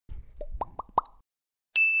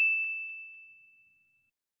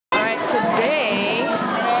Today,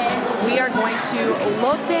 we are going to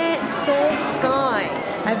Lotte Tower.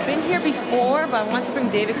 I've been here before, but I wanted to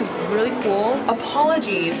bring David because it's really cool.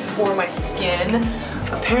 Apologies for my skin.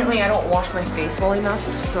 Apparently, I don't wash my face well enough,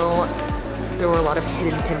 so there were a lot of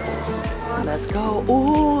hidden pimples. Let's go.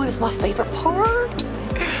 Ooh, this is my favorite part.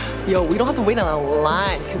 Yo, we don't have to wait on a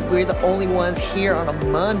line because we're the only ones here on a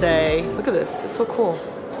Monday. Look at this, it's so cool.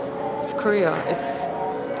 It's Korea, it's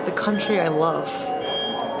the country I love.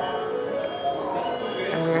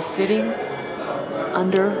 And we are sitting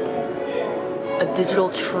under a digital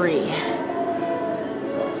tree.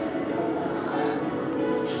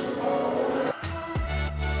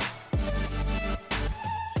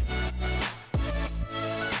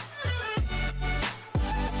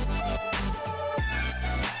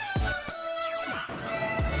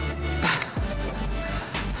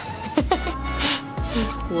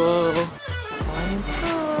 Whoa. I'm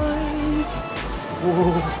inside.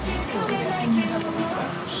 Whoa.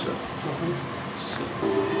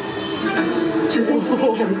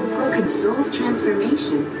 Seoul's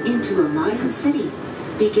transformation into a modern city,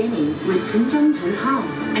 beginning with Kunjungjun Hall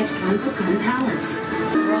at Hanboks On Palace.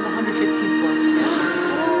 We're on the 115th floor.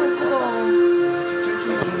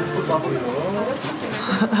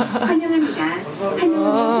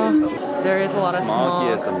 There is a lot of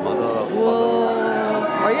smog. Whoa.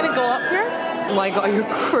 Are you gonna go up here? Oh my god, you're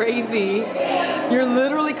crazy. You're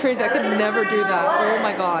literally crazy. I could never do that. Oh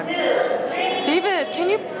my god. David, can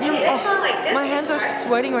you? Oh, my hands are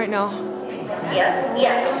sweating right now.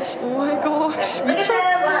 Yes. Oh my gosh.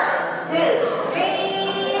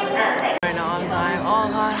 Right now I'm dying. Oh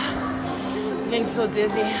god. I'm getting so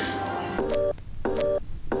dizzy.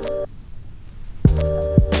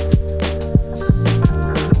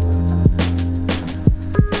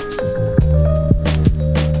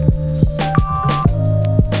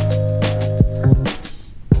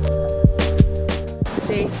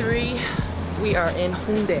 Day 3, we are in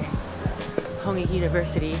Hongdae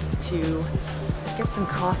University to get some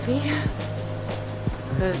coffee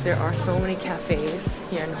because there are so many cafes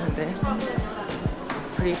here in Hongdae.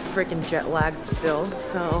 Pretty freaking jet lagged still,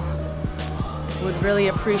 so would really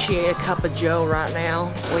appreciate a cup of joe right now.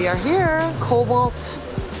 We are here. Cobalt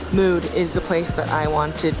Mood is the place that I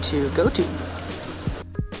wanted to go to.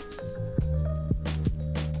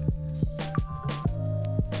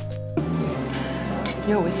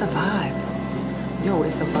 Yo, it's a vibe. Yo,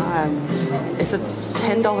 it's a vibe. It's a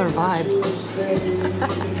 $10 vibe.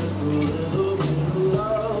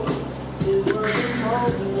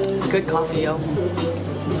 It's good coffee, yo.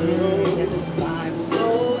 This is a vibe.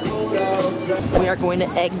 We are going to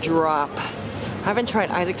egg drop. I haven't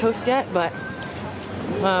tried Isaac toast yet, but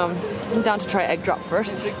I'm down to try egg drop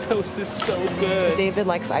first. Isaac toast is so good. David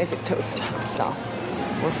likes Isaac toast, so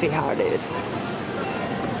we'll see how it is.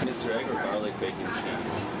 Mr. Egg or garlic bacon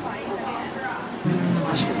cheese?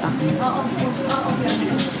 맛있겠다.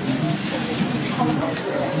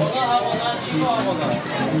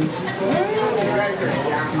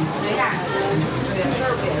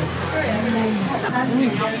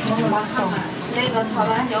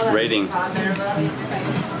 Rating.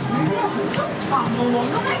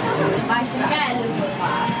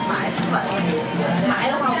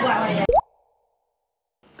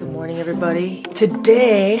 Good morning, everybody.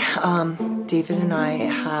 Today, David and I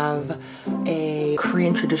have a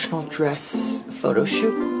Korean traditional dress photo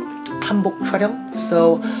shoot, 한복 촬영.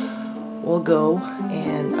 So we'll go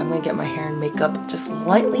and I'm gonna get my hair and makeup just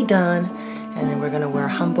lightly done, and then we're gonna wear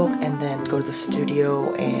hanbok and then go to the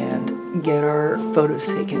studio and get our photos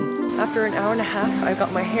taken. After an hour and a half, I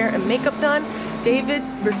got my hair and makeup done. David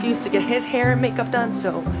refused to get his hair and makeup done,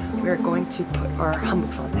 so we're going to put our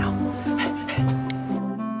hanboks on now.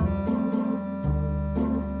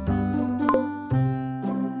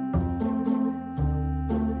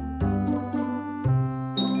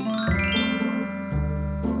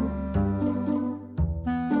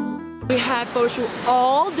 We had photo shoot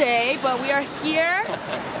all day, but we are here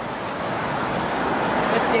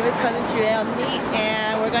with David's cousin Julia and me,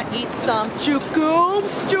 and we're gonna eat some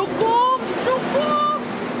jukubs.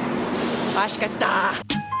 맛있겠다.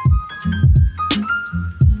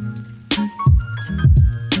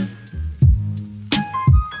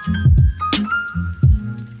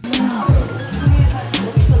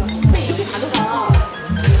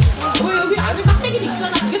 여기 아주 깍대기도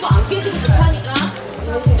있잖아. 그게 더 안 깨지고 좋다니까.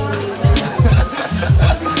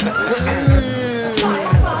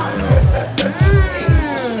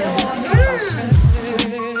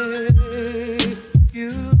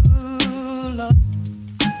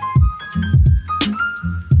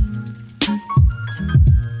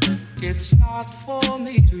 It's not for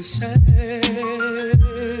me to say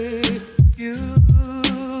you,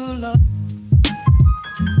 love.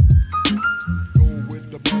 Go with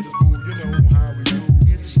the brothers, boo, you know how we do.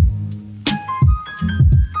 It's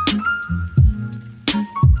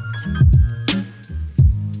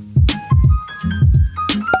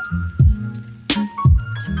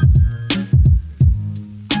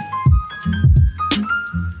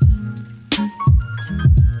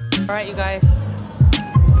Alright, you guys.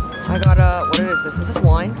 I got what is this? Is this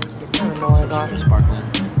wine? I don't know what I got. Sparkling.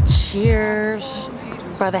 Cheers.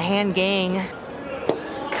 By the Han Gang.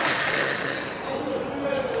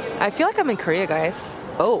 I feel like I'm in Korea, guys.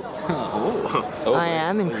 Oh. Oh. I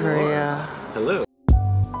am in Korea. Hello.